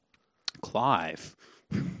 Clive.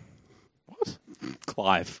 What?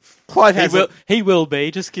 Clive he will be.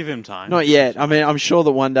 Just give him time. Not yet. I mean, I'm sure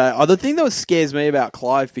that one day. The thing that scares me about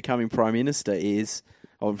Clive becoming Prime Minister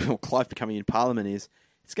or Clive becoming in Parliament is,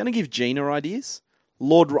 it's going to give Gina ideas.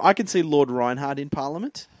 I can see Lord Reinhardt in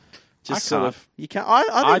Parliament. Just sort of. You can't.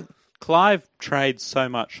 I think Clive trades so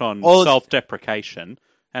much on self-deprecation,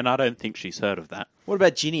 and I don't think she's heard of that. What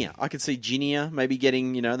about Ginia? I could see Ginia maybe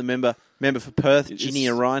getting, the member for Perth,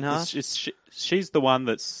 Ginia Reinhardt. She's the one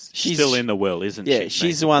that's still in the will, isn't she? Yeah,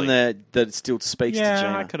 she's the one that still speaks to Gina.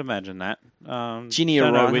 Yeah, I could imagine that. Ginia Reinhardt.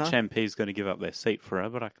 I don't know which MP is going to give up their seat for her,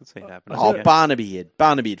 but I could see it happening. Oh,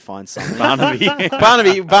 Barnaby'd find something.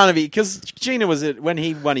 Barnaby, because Gina when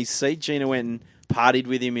he won his seat, Gina went and partied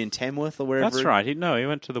with him in Tamworth or wherever. That's right. He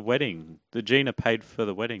went to the wedding. The Gina paid for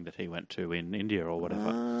the wedding that he went to in India or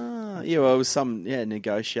whatever. Yeah, well, it was some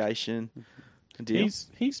negotiation deal.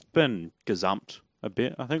 He's been gazumped a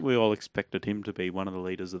bit. I think we all expected him to be one of the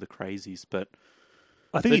leaders of the crazies, but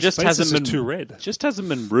I think his face is too red. Just hasn't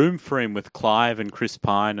been room for him with Clive and Chris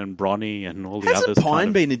Pine and Bronny and all the others. Hasn't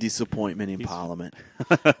Pine been a disappointment in Parliament?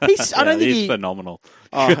 He's phenomenal.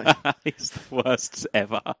 Oh. He's the worst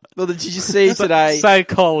ever. Well, did you see today?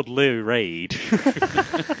 So-called Lou Reed.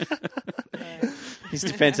 His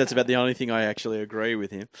defence, that's about the only thing I actually agree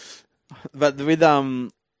with him. But with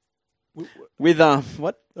what?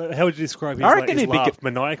 How would you describe his laugh?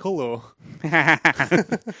 Maniacal or? I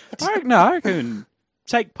reckon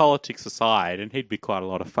take politics aside, and he'd be quite a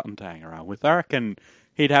lot of fun to hang around with. I reckon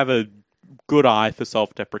he'd have a good eye for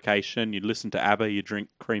self-deprecation. You'd listen to ABBA, you'd drink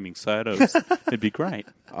creaming sodas. It'd be great.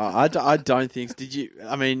 I don't think... Did you...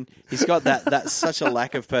 I mean, he's got that's such a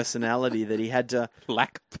lack of personality that he had to...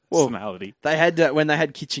 Lack of personality? They had to, when they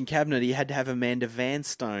had Kitchen Cabinet, he had to have Amanda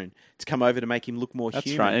Vanstone to come over to make him look more human.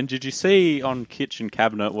 That's right. And did you see on Kitchen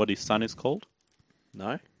Cabinet what his son is called?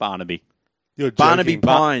 No. Barnaby. Barnaby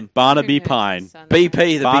Pine. Barnaby Pine.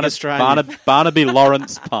 BP, the big Australian. Barnaby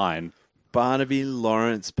Lawrence Pine. Barnaby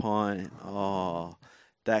Lawrence Pine. Oh.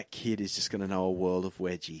 that kid is just going to know a world of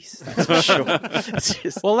wedgies. That's for sure. It's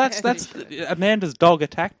just, Well, that's Amanda's dog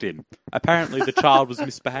attacked him. Apparently, the child was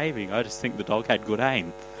misbehaving. I just think the dog had good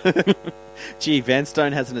aim. gee,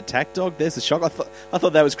 Vanstone has an attack dog. There's a shock. I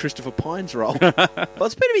thought that was Christopher Pine's role. Well,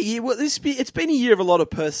 it's been a year. Well, it's been a year of a lot of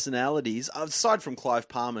personalities. Aside from Clive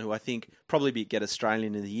Palmer, who I think probably get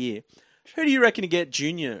Australian of the Year. Who do you reckon to get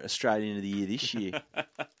Junior Australian of the Year this year?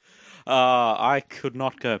 I could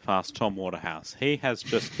not go past Tom Waterhouse. He has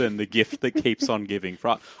just been the gift that keeps on giving.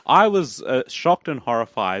 I was shocked and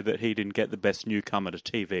horrified that he didn't get the best newcomer to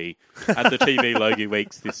TV at the TV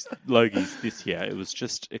Logies this year. It was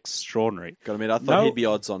just extraordinary. Got to admit, I thought he'd be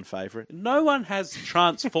odds-on favourite. No one has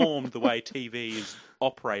transformed the way TV is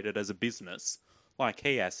operated as a business like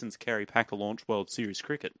he has since Kerry Packer launched World Series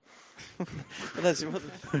cricket. That's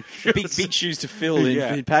big shoes to fill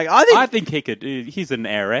in Packer. I think he could. He's an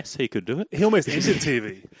heiress. He could do it. He almost ended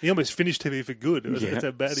TV. He almost finished TV for good. That's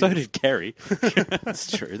how bad so he is. did Kerry.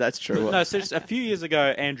 That's true. That's true. No, so just a few years ago,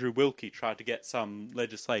 Andrew Wilkie tried to get some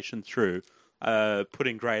legislation through,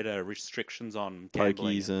 putting greater restrictions on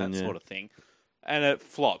gambling and that sort of thing, and it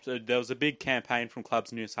flopped. There was a big campaign from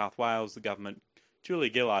clubs in New South Wales. The government,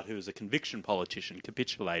 Julia Gillard, who was a conviction politician,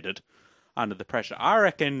 capitulated under the pressure. I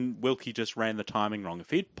reckon Wilkie just ran the timing wrong.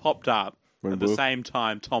 If he'd popped up at the same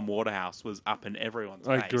time Tom Waterhouse was up in everyone's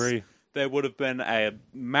face, I agree. There would have been a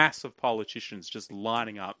mass of politicians just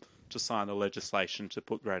lining up to sign the legislation to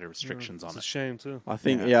put greater restrictions on It's it. a shame too. I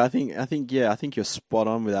think you're spot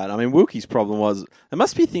on with that. I mean, Wilkie's problem was there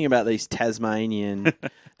must be a thing about these Tasmanian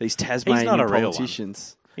not a real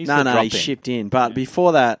politicians. He's No, the he drop-in. shipped in. But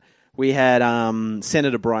before that, we had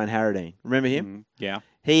Senator Brian Harradine. Remember him? Yeah.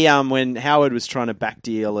 He, when Howard was trying to back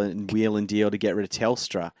deal and wheel and deal to get rid of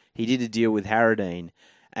Telstra, he did a deal with Harradine.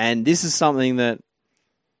 And this is something that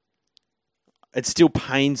it still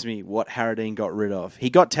pains me what Harradine got rid of.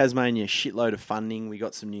 He got Tasmania a shitload of funding. We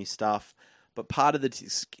got some new stuff. But part of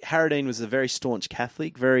Harradine was a very staunch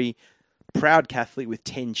Catholic, very proud Catholic with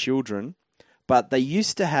 10 children. But they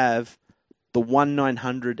used to have the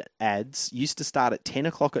 1-900 ads, used to start at 10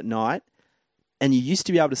 o'clock at night, and you used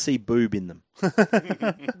to be able to see boob in them.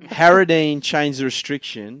 Harradine changed the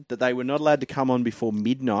restriction that they were not allowed to come on before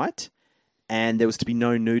midnight, and there was to be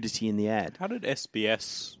no nudity in the ad. How did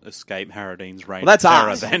SBS escape Harradine's reign? Well, that's of terror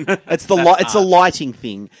art. then? It's a lighting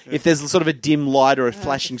thing. If there's sort of a dim light or a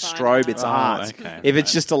flashing it's a fine strobe, art. it's Oh, art. okay, If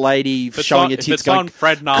it's just a lady If it's showing on, her if tits it's going, on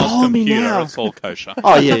Fred Niles' "Call me computer, now." it's all kosher.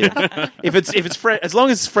 Oh yeah. If it's Fred, as long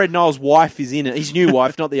as Fred Niles' wife is in it, his new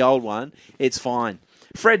wife, not the old one, it's fine.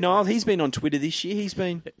 Fred Niles, he's been on Twitter this year.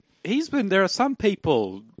 There are some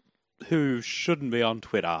people who shouldn't be on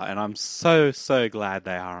Twitter, and I'm so glad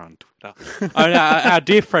they are on Twitter. I mean, our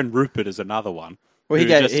dear friend Rupert is another one. Well,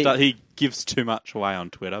 he gives too much away on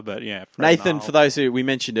Twitter, but yeah. Fred Nathan, Niles. for those who we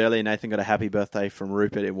mentioned earlier, Nathan got a happy birthday from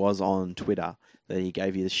Rupert. It was on Twitter that he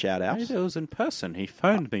gave you the shout out. Maybe it was in person. He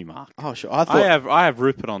phoned me, Mark. Oh, sure. I have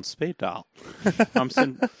Rupert on speed dial.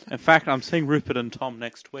 In fact, I'm seeing Rupert and Tom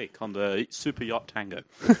next week on the Super Yacht Tango.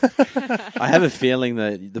 I have a feeling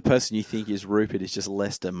that the person you think is Rupert is just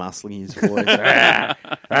Lester muscling his voice.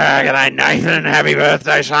 G'day, Nathan. Happy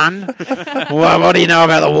birthday, son. What do you know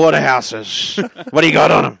about the Waterhouses? What do you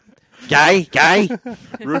got on them? Gay?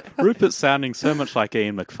 Rupert's sounding so much like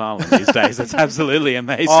Ian McFarlane these days. It's absolutely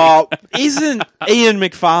amazing. Oh, isn't Ian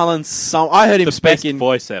McFarlane I heard him the best speaking.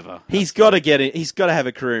 voice ever. He's got to get it. He's got to have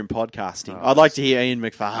a career in podcasting. I'd like to hear Ian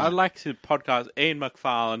McFarlane. I'd like to podcast Ian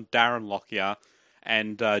McFarlane, Darren Lockyer,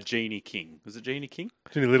 and Jeannie King. Was it Jeannie King?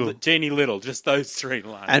 Jeannie Little. Jeannie Little. Just those three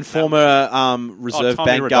lines. And former Reserve Tommy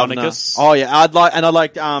Bank governor. Raudonikis. Oh yeah, I'd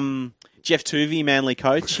like Jeff Tuvey, Manly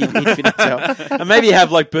coach. He'd fit it well. And maybe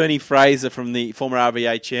have like Bernie Fraser from the former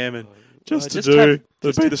RBA chairman. Just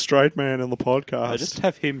be the straight man on the podcast. Just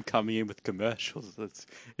have him coming in with commercials.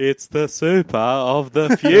 It's the super of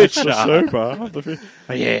the future.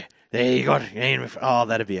 Oh yeah, there you got it. Oh,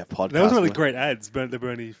 that'd be a podcast. That was one of the great ads, the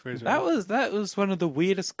Bernie Fraser. That was one of the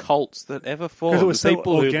weirdest cults that ever formed. Because it was so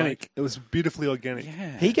People who, organic. like, It was beautifully organic.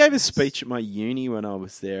 yeah. He gave a speech at my uni when I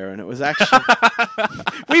was there, and it was actually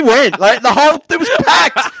we went like it was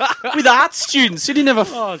packed with art students who didn't have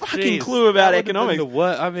a fucking clue about economics.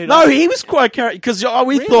 No, he was quite because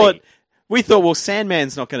we thought, well,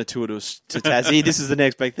 Sandman's not going to tour to Tassie. This is the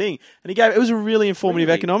next big thing, and it was a really informative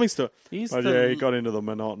economics tour. He got into the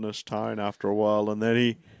monotonous tone after a while, and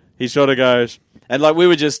then he sort of goes, and like we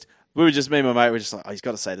were just me and my mate were just like, he's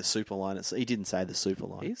got to say the super line. He didn't say the super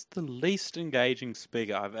line. He's the least engaging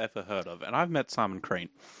speaker I've ever heard of, and I've met Simon Crean.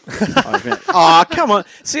 Oh, come on.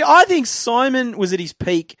 See, I think Simon was at his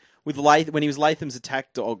peak with when he was Latham's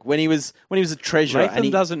attack dog, when he was a treasurer. Latham and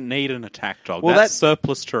he doesn't need an attack dog. Well, that's that-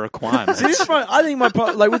 surplus to requirements. See, I think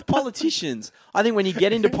like with politicians, I think when you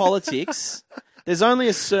get into politics, there's only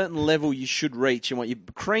a certain level you should reach,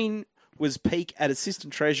 and Crean was peak at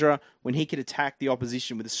assistant treasurer when he could attack the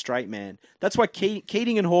opposition with a straight man. That's why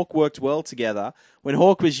Keating and Hawke worked well together. When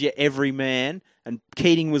Hawke was your every man, and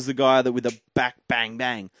Keating was the guy that with a back bang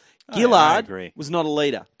bang. I Gillard agree. was not a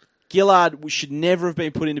leader. Gillard should never have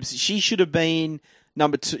been put into position. She should have been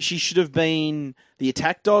number 2. She should have been the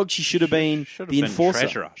attack dog. She should have been the enforcer.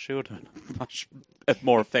 Treasurer. She would have been a much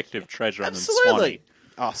more effective treasurer Absolutely.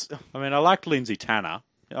 than Swanee. I mean, I liked Lindsay Tanner.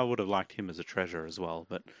 I would have liked him as a treasurer as well.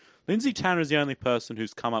 But Lindsay Tanner is the only person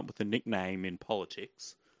who's come up with a nickname in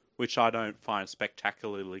politics, which I don't find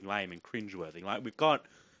spectacularly lame and cringeworthy. Like, we've got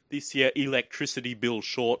this year Electricity Bill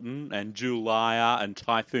Shorten and Julia and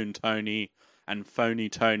Typhoon Tony and Phony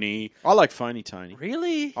Tony. I like Phony Tony.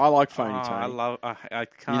 Really? I like Phony Tony. I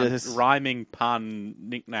can't. Rhyming pun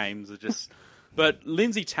nicknames are just. But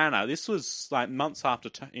Lindsay Tanner, this was like months after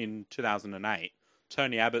in 2008.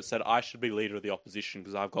 Tony Abbott said, I should be leader of the opposition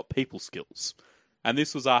because I've got people skills. And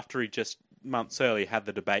this was after he just months earlier had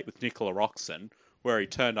the debate with Nicola Roxon, where he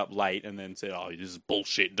turned up late and then said, oh, this is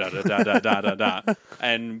bullshit, da-da-da-da-da-da-da,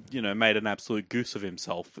 and, made an absolute goose of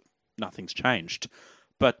himself. Nothing's changed.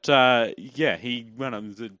 But, he went up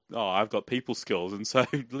and said, oh, I've got people skills. And so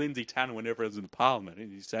Lindsay Tanner, whenever I was in Parliament,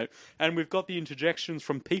 he said, and we've got the interjections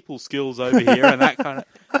from people skills over here and that kind of...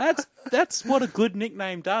 That's what a good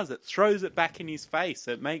nickname does. It throws it back in his face.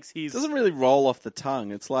 It makes his... It doesn't really roll off the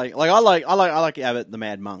tongue. It's like I like Abbott the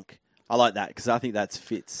Mad Monk. I like that because I think that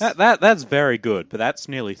fits. That's very good, but that's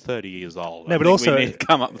nearly 30 years old. No, I but think also we need to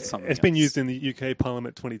come up with something. It's been else. used in the UK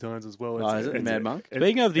Parliament 20 times as well. Is it the Mad Monk?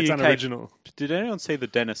 Speaking of the it's UK, unoriginal. Did anyone see the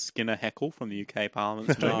Dennis Skinner heckle from the UK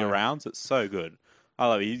Parliament doing the rounds? It's so good. I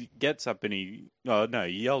love it. He gets up and he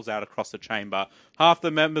yells out across the chamber, half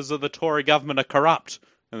the members of the Tory government are corrupt.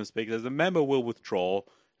 And the Speaker says, the member will withdraw.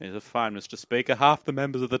 He says, fine, Mr. Speaker, half the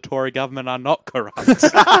members of the Tory government are not corrupt.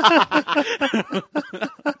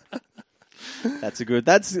 That's a good.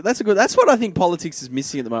 That's what I think politics is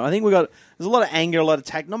missing at the moment. I think there's a lot of anger, a lot of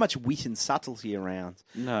tact, not much wit and subtlety around.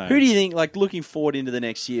 No. Who do you think, like looking forward into the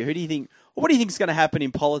next year? What do you think is going to happen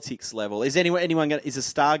in politics level? Is is a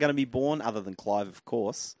star going to be born other than Clive, of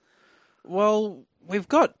course? Well, we've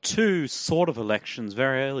got two sort of elections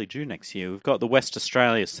very early June next year. We've got the West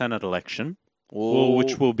Australia Senate election,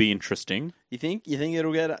 which will be interesting. You think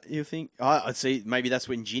it'll get? You think? I see. Maybe that's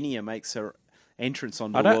when Ginia makes her entrance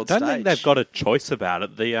on the I world stage. don't think they've got a choice about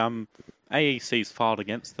it. The AEC's filed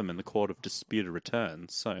against them in the Court of Disputed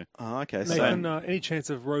Returns. So, okay. Nathan, any chance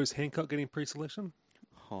of Rose Hancock getting pre-selection?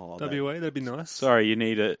 WA, that'd be nice. Sorry, you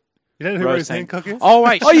need it. You don't know who Rose Hancock is? Oh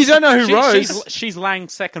wait, you don't know who Rose? She's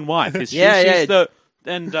Lang's second wife. Is she? Yeah. She's the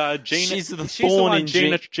Gina. She's the she's the thorn one in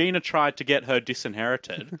Gina tried to get her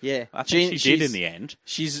disinherited. Yeah, I think she did in the end.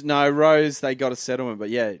 Rose. They got a settlement, but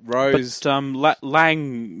yeah, Rose. But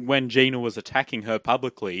Lang, when Gina was attacking her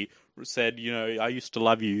publicly, said, I used to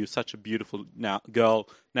love you. You're such a beautiful girl.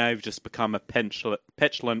 Now you've just become a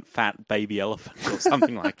petulant fat baby elephant or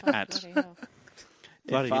something like that.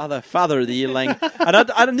 Father of the year, Lang.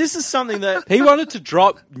 And this is something that he wanted to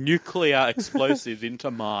drop nuclear explosives into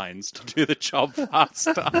mines to do the job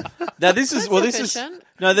faster. Now this is efficient.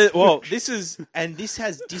 this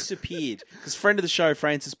has disappeared because friend of the show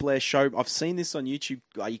Francis Blair I've seen this on YouTube.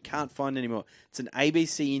 You can't find it anymore. It's an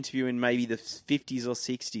ABC interview in maybe the 50s or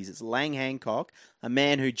 60s. It's Lang Hancock, a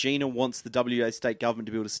man who Gina wants the WA state government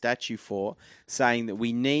to build a statue for, saying that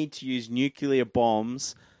we need to use nuclear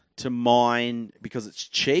bombs to mine because it's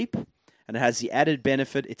cheap and it has the added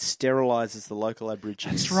benefit it sterilizes the local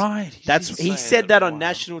Aborigines. That's right. He said that on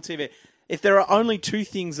national TV. If there are only two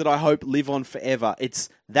things that I hope live on forever, it's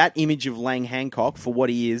that image of Lang Hancock for what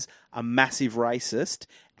he is, a massive racist,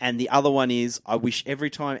 and the other one is I wish every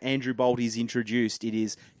time Andrew Bolt is introduced, it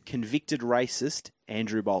is convicted racist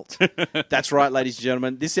Andrew Bolt. That's right, ladies and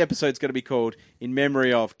gentlemen. This episode's going to be called In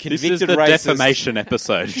Memory of Convicted Racist. This is the defamation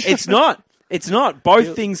episode. It's not. It's not.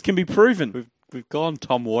 Both things can be proven. We've gone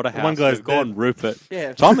Tom Waterhouse. One guy's we've gone dead. Rupert.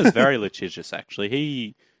 Yeah. Tom is very litigious, actually.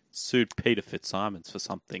 He sued Peter Fitzsimons for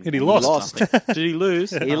something. And he lost. Did he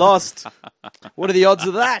lose? He lost. What are the odds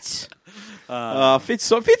of that?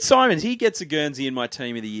 Fitzsimons, he gets a Guernsey in my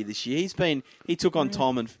team of the year this year. He took on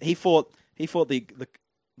Tom and he fought the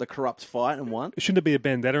corrupt fight and won. Shouldn't it be a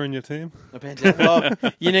bandana in your team?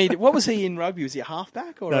 What was he in rugby? Was he a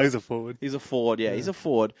halfback or? No, he's a forward. He's a forward. Yeah, he's a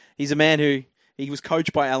forward. He's a man who He was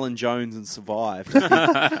coached by Alan Jones and survived.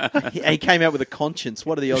 He came out with a conscience.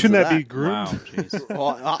 What are the odds Shouldn't of that that? be groomed?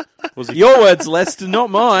 Wow, jeez. Oh, your words, Lester, not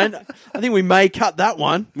mine. I think we may cut that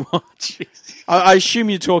one. Jeez. I assume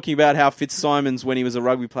you're talking about how Fitzsimons, when he was a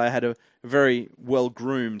rugby player, had a very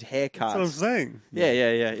well-groomed haircut. That's what I'm saying.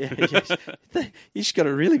 Yeah. You just got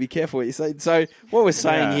to really be careful what you say. So what we're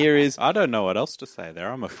saying Yeah. here is, I don't know what else to say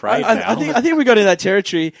there. I'm afraid I now. think we got in that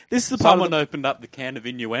territory. This is the part. Someone opened up the can of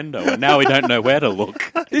innuendo, and now we don't know where to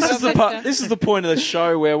look. This is the part. This is the point of the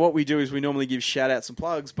show where what we do is we normally give shout-outs and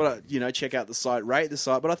plugs, but check out the site, rate the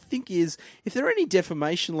site. But I think if there are any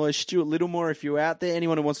defamation lawyers, Stuart Littlemore, if you're out there,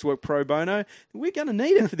 anyone who wants to work pro bono, we're going to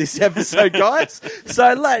need it for this episode, guys.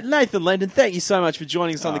 So Nathan Lenton, thank you so much for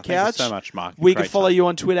joining us on the couch. Thank you so much, Mark. We can Great follow time. you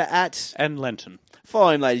on Twitter at And Lenton. follow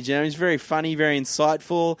him, ladies and gentlemen. He's very funny, very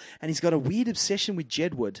insightful, and he's got a weird obsession with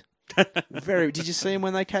Jedward. Did you see him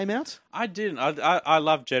when they came out? I didn't. I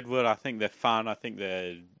love Jedward. I think they're fun. I think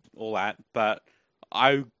they're all that. But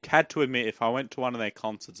I had to admit, if I went to one of their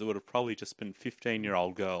concerts, it would have probably just been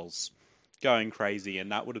 15-year-old girls going crazy,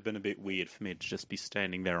 and that would have been a bit weird for me to just be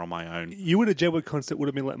standing there on my own. You at a Jedward concert would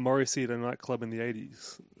have been like Morrissey at a nightclub in the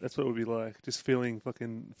 80s. That's what it would be like. Just feeling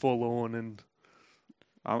fucking forlorn and...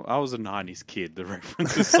 I was a 90s kid. The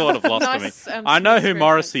reference is sort of lost Nice, to me. I know who reference.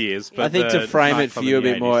 Morrissey is, but I think to frame it for you a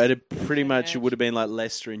bit more, 80s. it pretty much it would have been like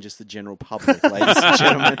Leicester in just the general public, ladies and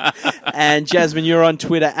gentlemen. And Jasmine, you're on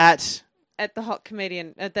Twitter at the hot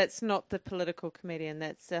comedian. That's not the political comedian.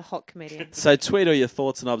 That's a hot comedian. So tweet all your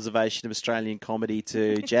thoughts and observation of Australian comedy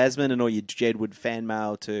to Jasmine and all your Jedward fan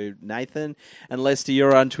mail to Nathan. And Lester,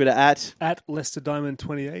 you're on Twitter at Lester Diamond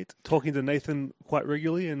 28, talking to Nathan quite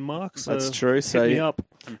regularly and Mark. So That's true. hit So me up.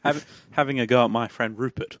 Having a go at my friend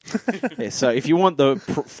Rupert. yeah, so if you want the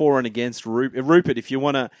for and against Rupert, if you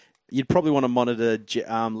want to, you'd probably want to monitor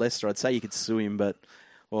Lester. I'd say you could sue him, but.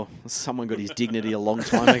 Well, someone got his dignity a long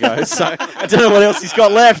time ago, so I don't know what else he's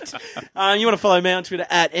got left. You want to follow me on Twitter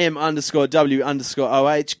at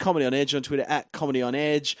M_W_OH, Comedy on Edge on Twitter at Comedy on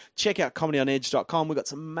Edge. Check out comedyonedge.com. We've got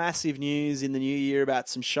some massive news in the new year about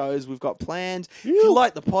some shows we've got planned. If you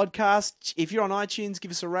like the podcast, if you're on iTunes,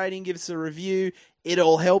 give us a rating, give us a review. It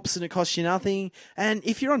all helps and it costs you nothing. And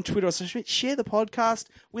if you're on Twitter or social media, share the podcast.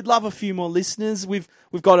 We'd love a few more listeners. We've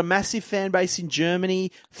got a massive fan base in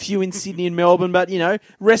Germany, few in Sydney and Melbourne, but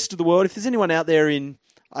rest of the world. If there's anyone out there in,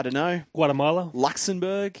 I don't know, Guatemala,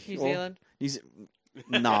 Luxembourg, New Zealand.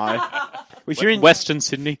 No. If you're in Western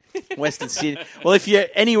Sydney. Western Sydney, well, if you're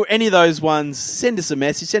any of those ones, send us a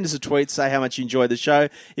message, send us a tweet, say how much you enjoyed the show.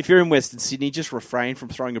 If you're in Western Sydney, just refrain from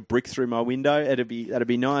throwing a brick through my window. That'd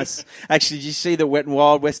be nice. Actually, did you see the Wet and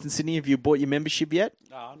Wild Western Sydney? Have you bought your membership yet?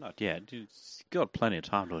 No, not yet. You've got plenty of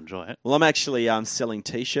time to enjoy it. Well, I'm actually selling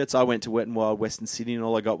T-shirts. I went to Wet and Wild Western Sydney, and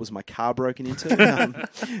all I got was my car broken into.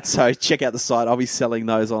 So check out the site. I'll be selling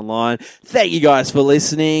those online. Thank you guys for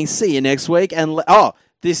listening. See you next week. And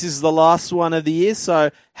this is the last one of the year,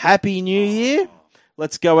 so Happy New Year.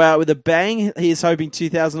 Let's go out with a bang. Here's hoping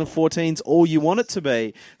 2014's all you want it to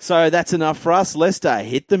be. So that's enough for us. Lester,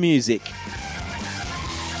 hit the music.